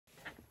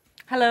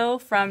Hello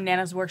from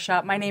Nana's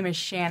Workshop. My name is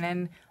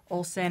Shannon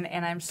Olson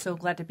and I'm so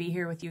glad to be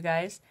here with you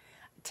guys.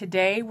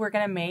 Today we're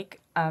going to make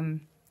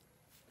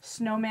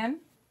snowmen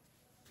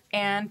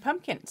and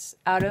pumpkins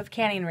out of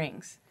canning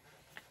rings.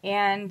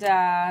 And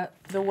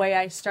the way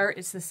I start,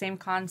 it's the same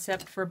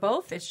concept for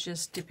both. It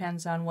just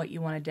depends on what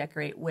you want to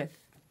decorate with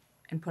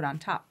and put on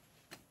top.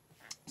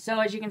 So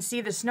as you can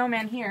see, the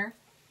snowman here,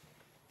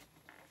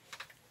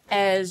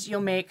 as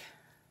you'll make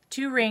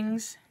 2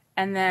 rings,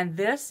 and then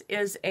this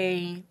is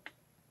a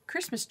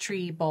Christmas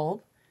tree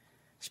bulb,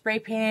 spray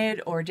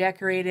painted or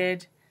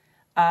decorated.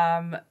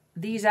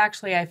 These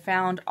actually I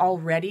found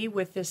already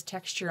with this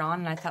texture on,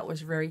 and I thought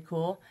was very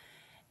cool.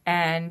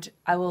 And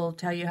I will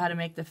tell you how to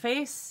make the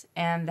face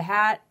and the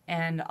hat,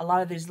 and a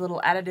lot of these little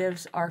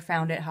additives are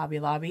found at Hobby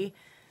Lobby.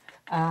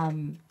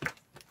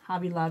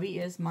 Hobby Lobby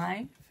is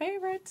my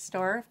favorite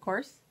store, of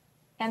course.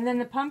 And then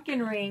the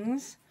pumpkin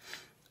rings,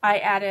 I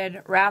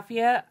added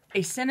raffia,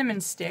 a cinnamon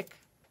stick,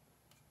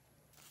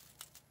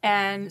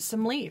 and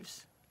some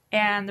leaves.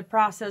 And the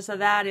process of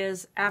that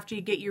is, after you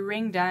get your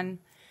ring done,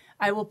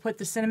 I will put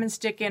the cinnamon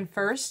stick in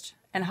first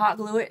and hot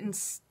glue it and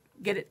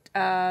get it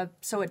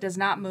so it does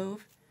not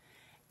move.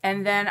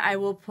 And then I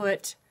will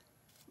put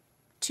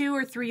 2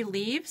 or 3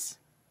 leaves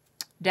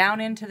down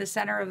into the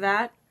center of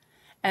that.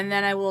 And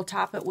then I will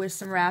top it with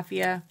some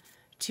raffia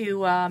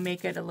to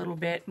make it a little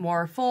bit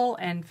more full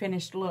and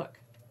finished look.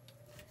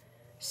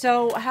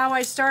 So how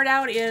I start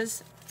out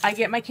is, I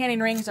get my canning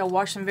rings, I'll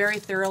wash them very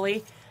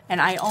thoroughly. And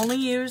I only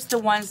use the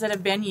ones that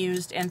have been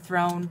used and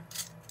thrown.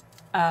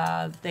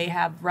 They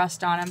have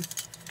rust on them.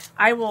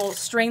 I will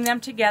string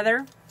them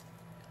together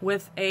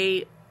with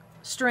a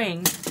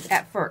string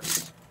at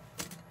first.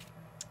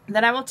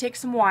 Then I will take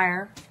some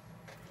wire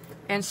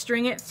and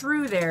string it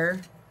through there.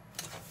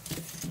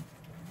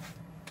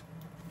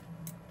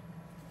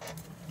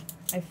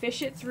 I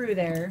fish it through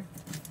there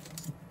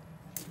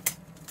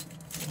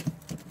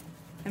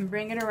and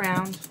bring it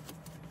around.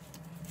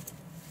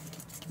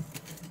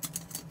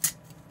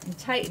 And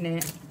tighten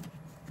it,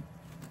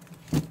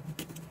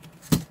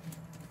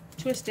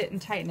 twist it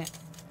and tighten it,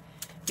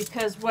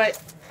 because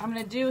what I'm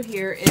going to do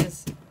here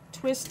is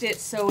twist it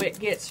so it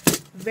gets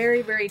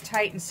very, very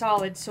tight and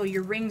solid, so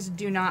your rings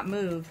do not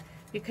move,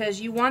 because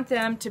you want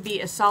them to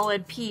be a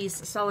solid piece,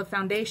 a solid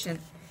foundation.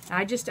 And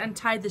I just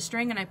untied the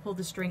string and I pulled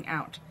the string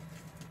out.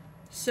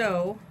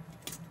 So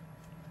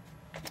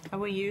I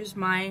will use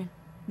my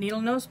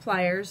needle nose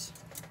pliers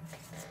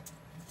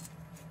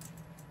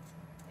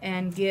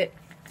and get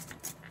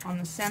on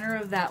the center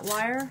of that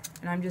wire,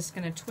 and I'm just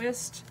going to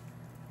twist,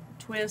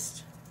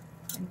 twist,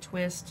 and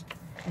twist.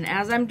 And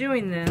as I'm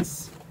doing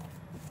this,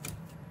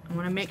 I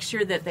want to make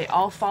sure that they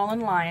all fall in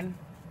line.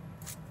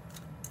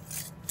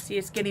 See,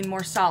 it's getting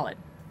more solid.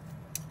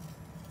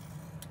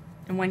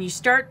 And when you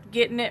start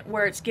getting it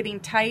where it's getting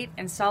tight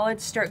and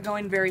solid, start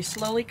going very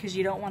slowly, because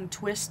you don't want to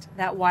twist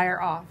that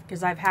wire off,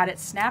 because I've had it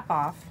snap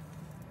off.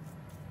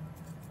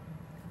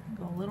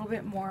 Go a little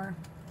bit more.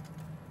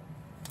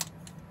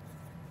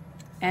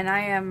 And I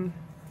am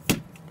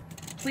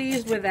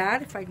pleased with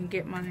that, if I can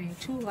get my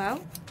tool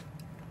out.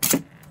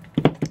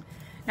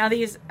 Now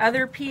these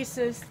other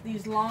pieces,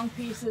 these long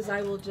pieces,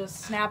 I will just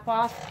snap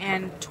off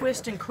and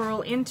twist and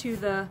curl into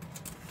the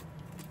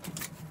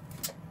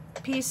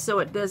piece so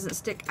it doesn't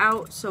stick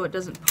out, so it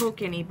doesn't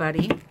poke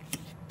anybody.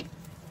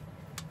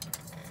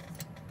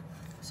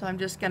 So I'm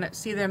just going to,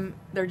 see them,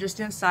 they're just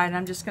inside, and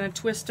I'm just going to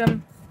twist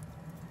them.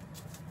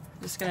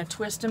 Just going to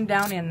twist them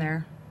down in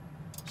there.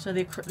 So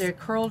they're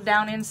curled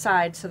down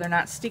inside, so they're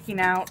not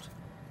sticking out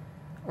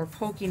or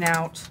poking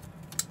out.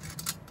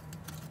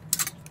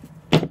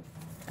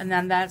 And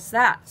then that's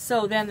that.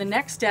 So then the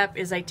next step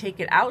is I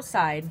take it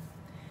outside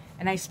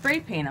and I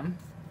spray paint them.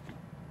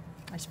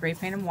 I spray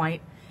paint them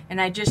white. And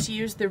I just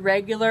use the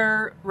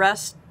regular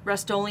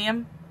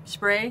Rust-Oleum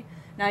spray.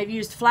 Now I've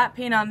used flat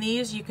paint on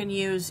these. You can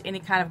use any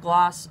kind of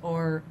gloss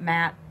or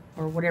matte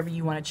or whatever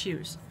you want to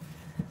choose.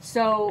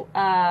 So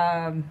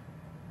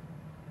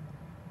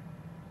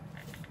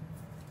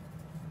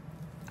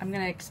I'm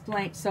going to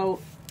explain.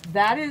 So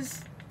that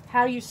is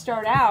how you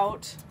start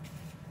out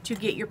to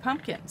get your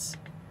pumpkins.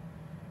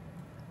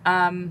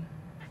 So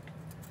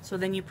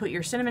then you put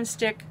your cinnamon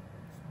stick,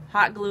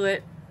 hot glue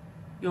it,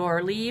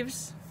 your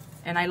leaves,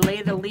 and I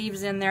lay the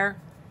leaves in there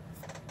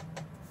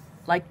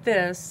like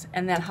this,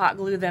 and then hot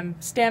glue them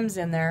stems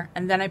in there,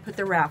 and then I put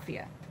the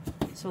raffia.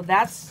 So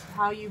that's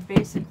how you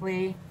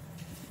basically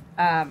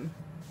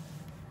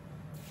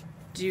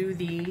do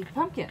the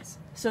pumpkins.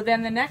 So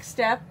then the next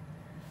step,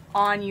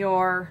 on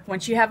your,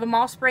 once you have them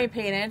all spray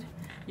painted,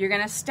 you're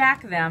going to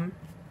stack them.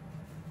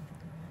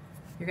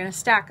 You're going to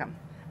stack them.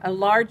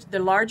 The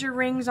larger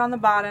rings on the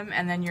bottom,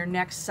 and then your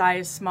next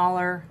size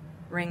smaller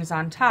rings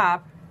on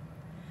top.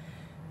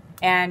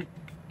 And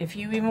if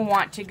you even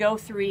want to go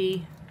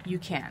 3, you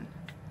can.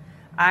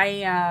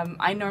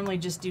 I normally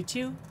just do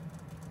 2.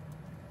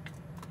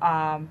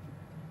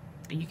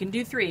 You can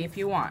do 3 if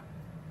you want.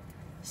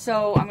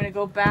 So I'm going to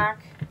go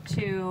back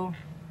to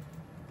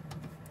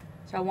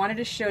So I wanted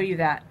to show you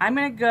that. I'm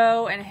going to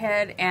go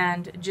ahead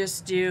and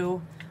just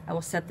do I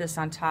will set this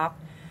on top.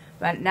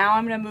 But now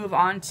I'm going to move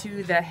on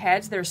to the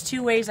heads. There's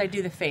two ways I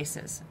do the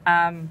faces.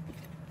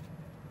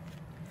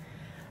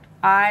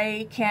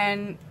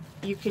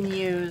 You can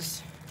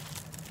use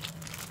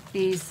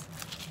these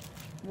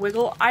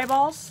Wiggle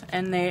eyeballs,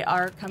 and they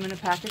come in a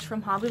package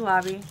from Hobby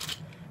Lobby.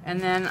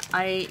 And then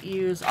I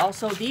use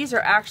also, these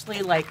are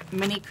actually like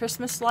mini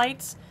Christmas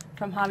lights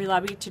from Hobby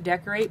Lobby to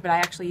decorate, but I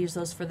actually use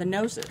those for the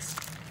noses.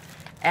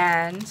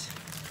 And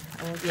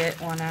I will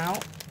get one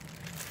out,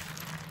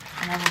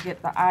 and I will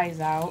get the eyes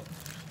out.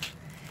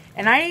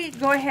 And I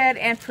go ahead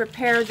and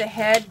prepare the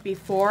head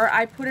before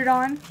I put it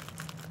on.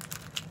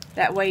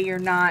 That way you're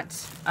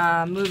not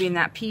moving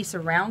that piece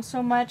around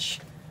so much,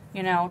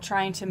 you know,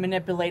 trying to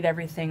manipulate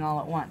everything all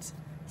at once.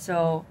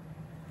 So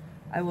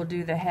I will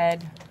do the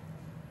head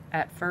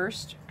at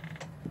first.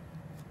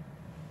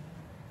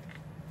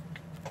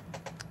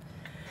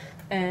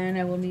 And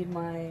I will need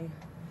my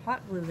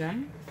hot glue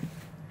gun.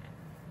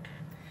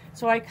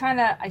 So I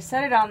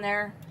set it on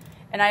there,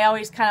 and I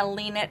always kind of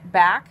lean it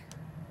back,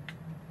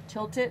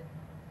 tilt it.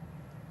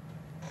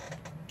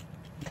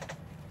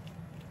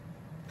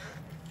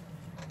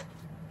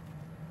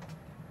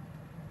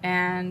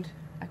 And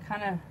I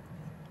kind of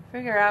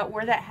figure out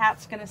where that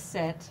hat's going to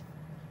sit.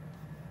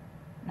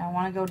 And I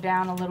want to go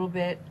down a little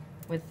bit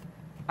with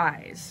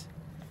eyes.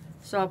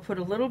 So I'll put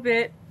a little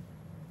bit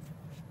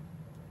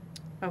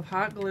of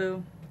hot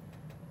glue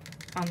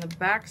on the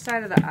back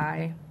side of the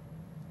eye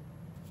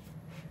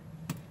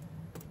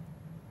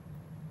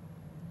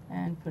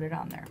and put it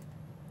on there.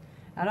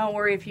 Now don't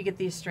worry if you get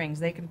these strings.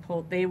 They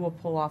will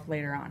pull off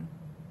later on.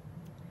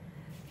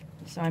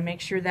 So I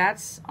make sure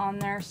that's on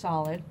there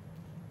solid.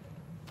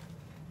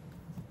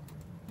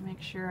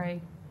 Make sure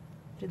I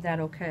did that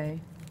okay.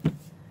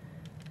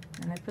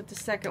 And I put the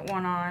second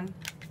one on.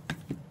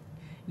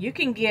 You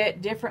can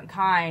get different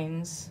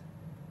kinds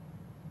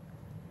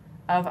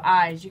of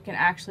eyes. You can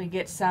actually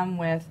get some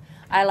with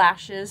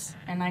eyelashes,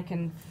 and I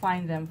can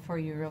find them for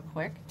you real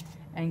quick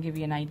and give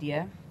you an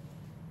idea.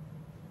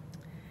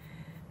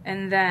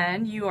 And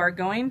then you are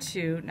going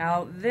to,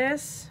 now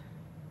this,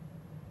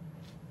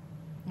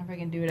 I don't know if I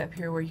can do it up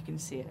here where you can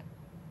see it.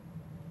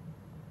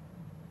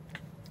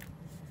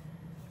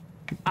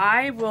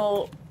 I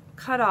will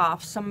cut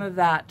off some of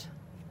that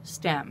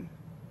stem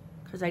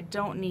because I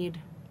don't need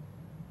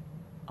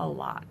a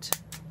lot.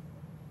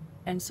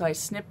 And so I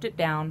snipped it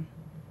down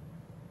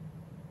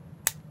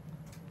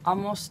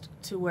almost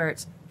to where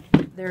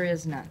there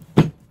is none.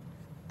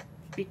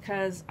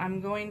 Because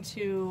I'm going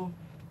to,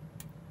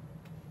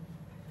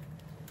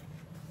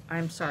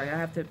 I'm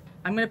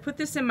going to put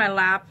this in my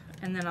lap,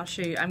 and then I'll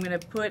show you. I'm going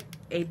to put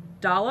a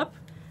dollop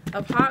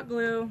of hot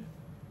glue,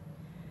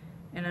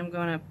 and I'm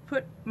going to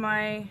put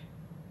my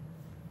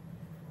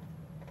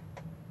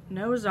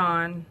nose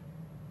on,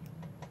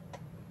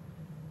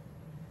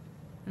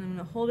 and I'm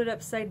going to hold it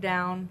upside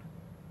down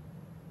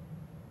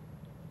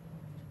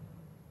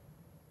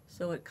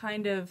so it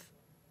kind of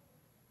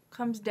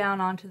comes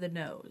down onto the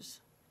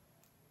nose.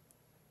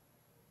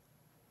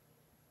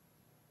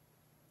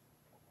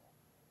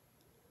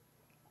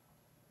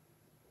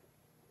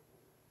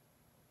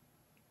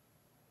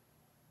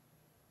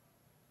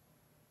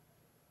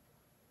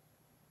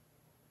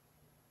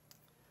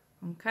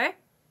 Okay,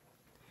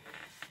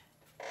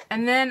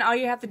 and then all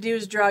you have to do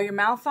is draw your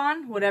mouth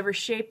on whatever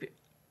shape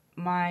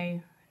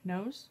my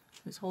nose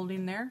is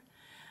holding there.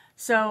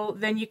 So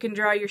then you can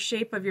draw your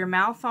shape of your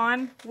mouth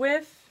on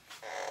with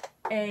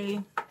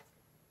a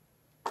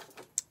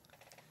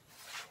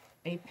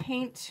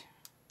paint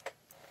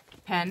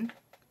pen,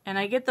 and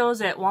I get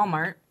those at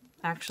Walmart.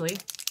 Actually,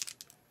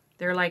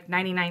 they're like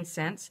 99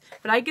 cents,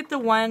 but I get the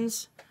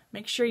ones,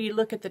 make sure you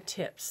look at the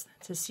tips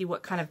to see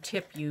what kind of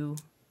tip you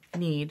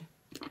need.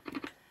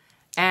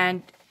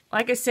 And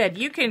like I said,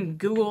 you can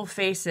Google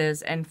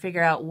faces and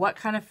figure out what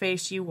kind of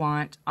face you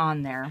want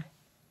on there.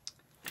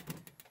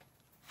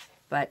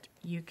 But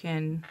you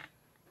can,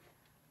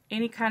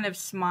 any kind of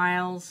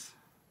smiles.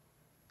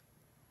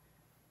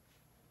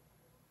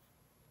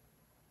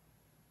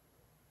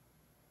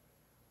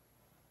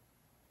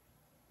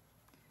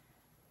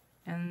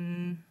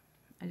 And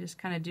I just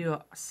kind of do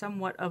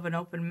somewhat of an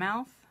open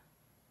mouth.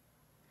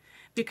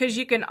 Because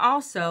you can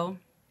also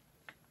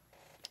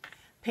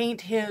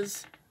paint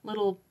his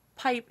little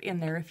pipe in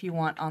there if you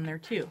want on there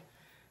too.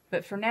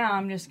 But for now,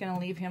 I'm just going to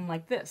leave him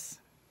like this.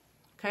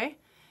 Okay?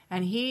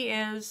 And he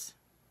is,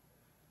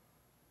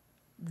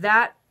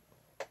 that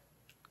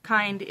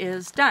kind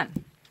is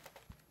done.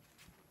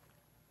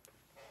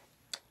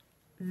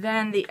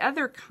 Then the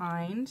other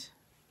kind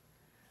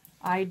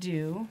I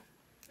do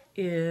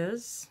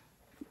is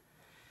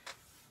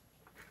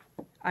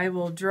I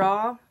will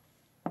draw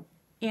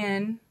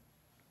in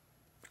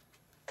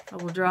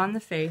the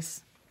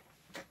face.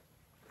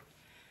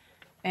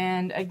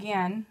 And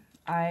again,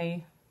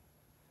 I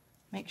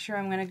make sure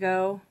I'm going to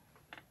go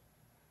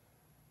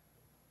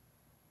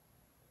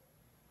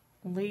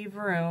leave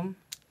room.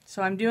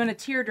 So I'm doing a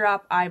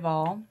teardrop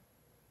eyeball.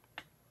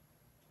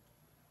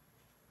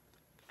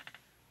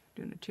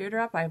 And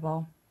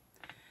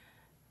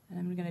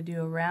I'm going to do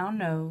a round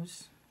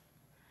nose.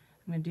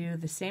 I'm going to do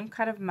the same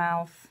kind of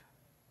mouth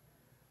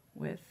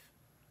with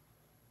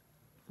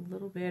a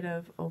little bit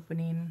of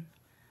opening.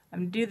 I'm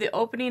going to do the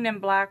opening in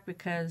black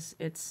because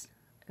it's,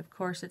 of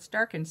course, it's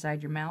dark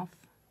inside your mouth.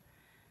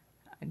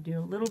 I do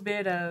a little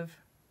bit of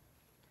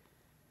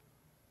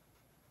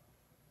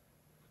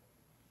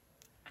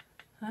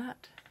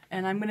that.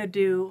 And I'm going to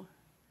do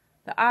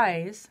the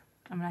eyes.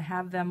 I'm going to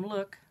have them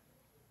look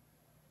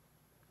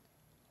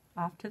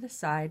off to the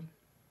side.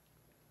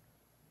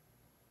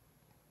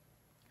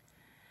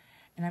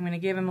 And I'm going to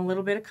give him a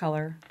little bit of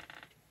color.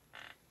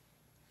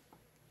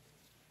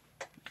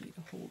 I need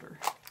a holder.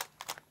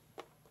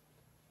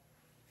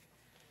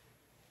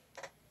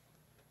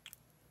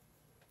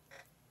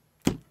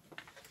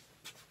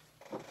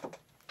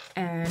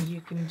 And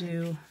you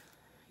can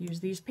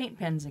use these paint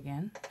pens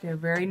again. They're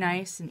very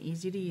nice and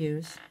easy to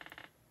use.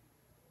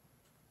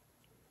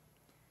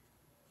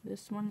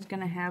 This one's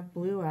going to have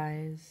blue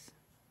eyes.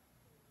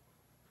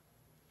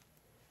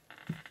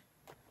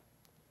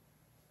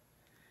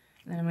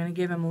 And I'm going to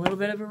give him a little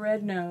bit of a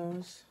red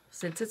nose.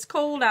 Since it's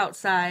cold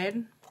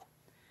outside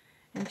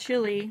and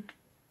chilly,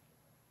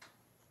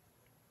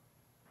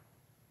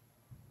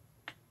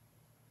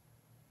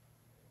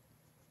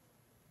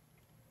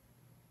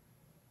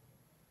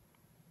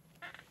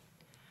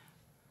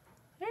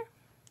 there.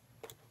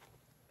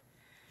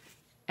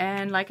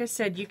 And like I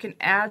said, you can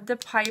add the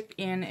pipe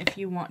in if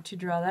you want to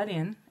draw that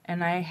in.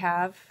 And I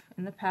have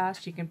in the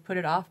past. You can put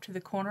it off to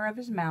the corner of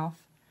his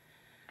mouth.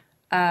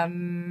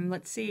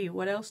 Let's see,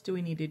 what else do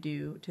we need to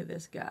do to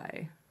this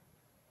guy?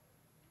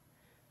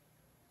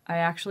 I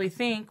actually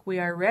think we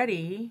are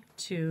ready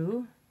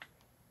to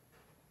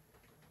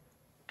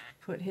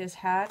put his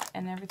hat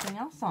and everything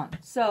else on.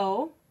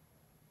 So,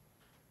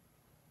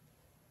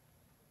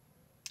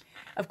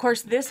 of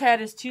course, this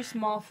head is too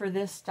small for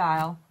this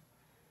style.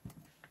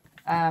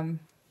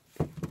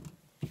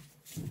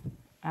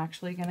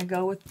 Actually going to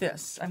go with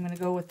this. I'm going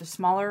to go with the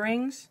smaller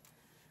rings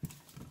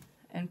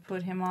and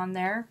put him on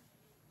there.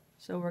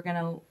 So we're going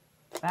to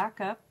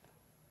back up,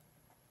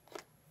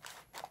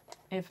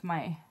 if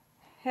my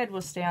head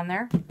will stay on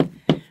there.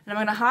 And I'm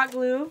going to hot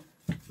glue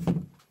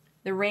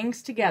the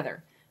rings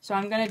together. So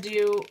I'm going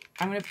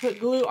to put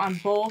glue on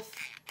both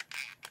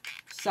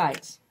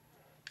sides.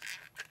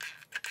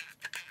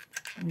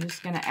 I'm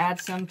just going to add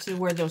some to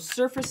where those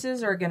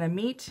surfaces are going to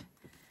meet.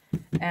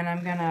 And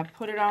I'm going to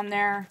put it on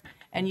there.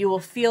 And you will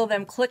feel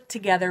them click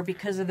together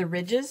because of the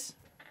ridges.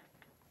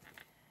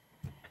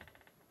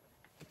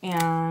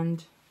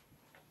 And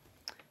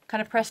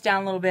kind of press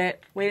down a little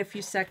bit, wait a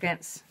few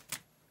seconds,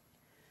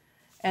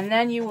 and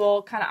then you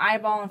will kind of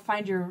eyeball and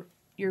find your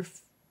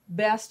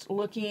best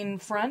looking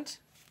front.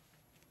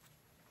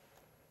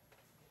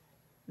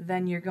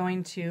 Then you're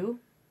going to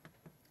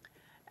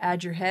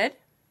add your head,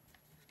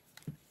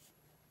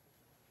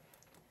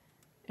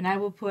 and I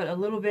will put a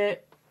little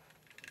bit,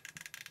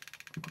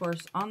 of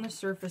course, on the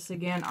surface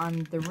again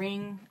on the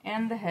ring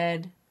and the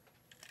head,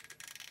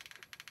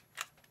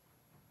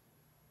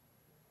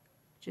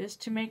 just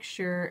to make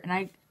sure.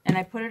 And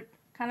I put it,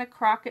 kind of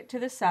crock it to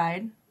the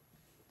side.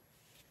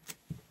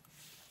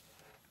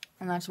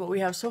 And that's what we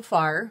have so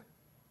far.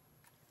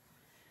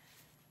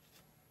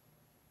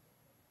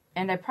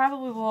 And I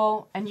probably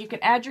will, and you can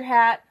add your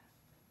hat,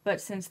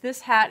 but since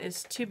this hat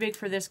is too big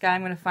for this guy,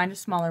 I'm going to find a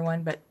smaller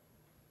one, but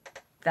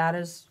that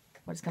is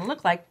what it's going to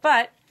look like.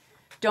 But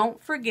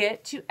don't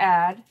forget to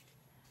add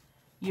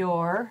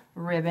your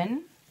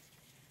ribbon.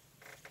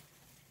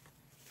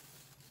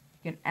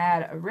 You can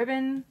add a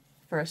ribbon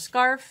for a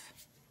scarf.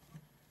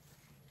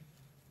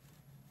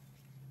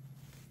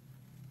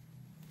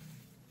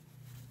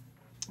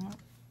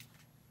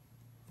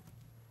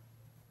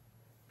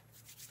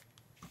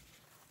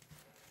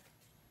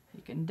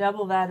 You can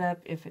double that up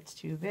if it's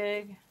too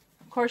big.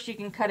 Of course, you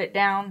can cut it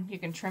down. You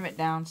can trim it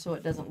down so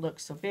it doesn't look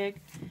so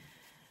big.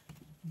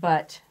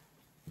 But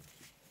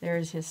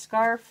there's his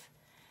scarf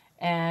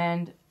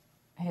and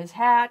his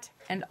hat.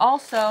 And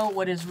also,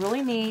 what is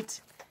really neat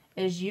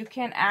is you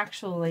can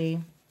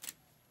actually,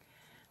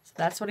 so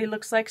that's what he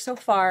looks like so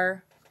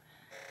far,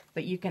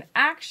 but you can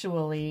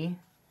actually,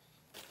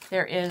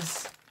 there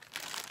is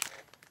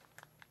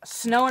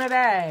snow in a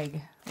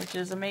bag, which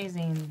is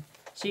amazing.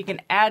 So you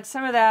can add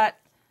some of that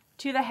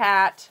to the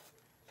hat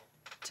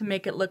to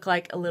make it look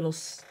like a little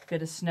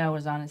bit of snow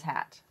is on his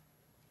hat.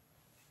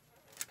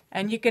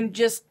 And you can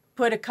just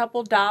put a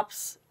couple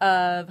dots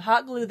of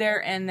hot glue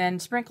there and then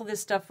sprinkle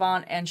this stuff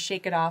on and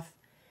shake it off,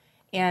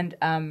 and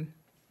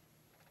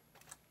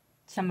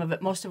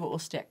most of it will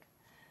stick.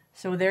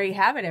 So there you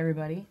have it,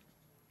 everybody.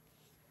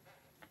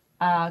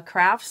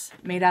 Crafts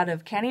made out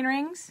of canning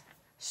rings,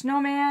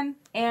 snowman,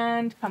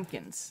 and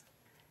pumpkins.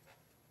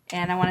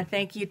 And I want to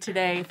thank you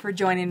today for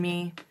joining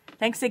me.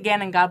 Thanks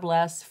again, and God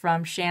bless,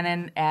 from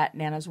Shannon at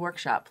Nana's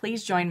Workshop.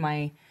 Please join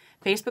my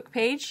Facebook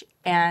page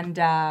and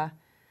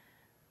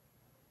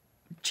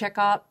check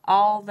out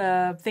all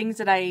the things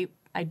that I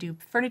do,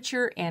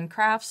 furniture and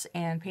crafts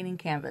and painting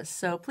canvas.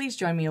 So please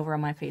join me over on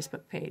my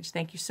Facebook page.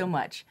 Thank you so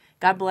much.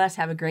 God bless.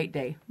 Have a great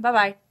day.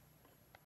 Bye-bye.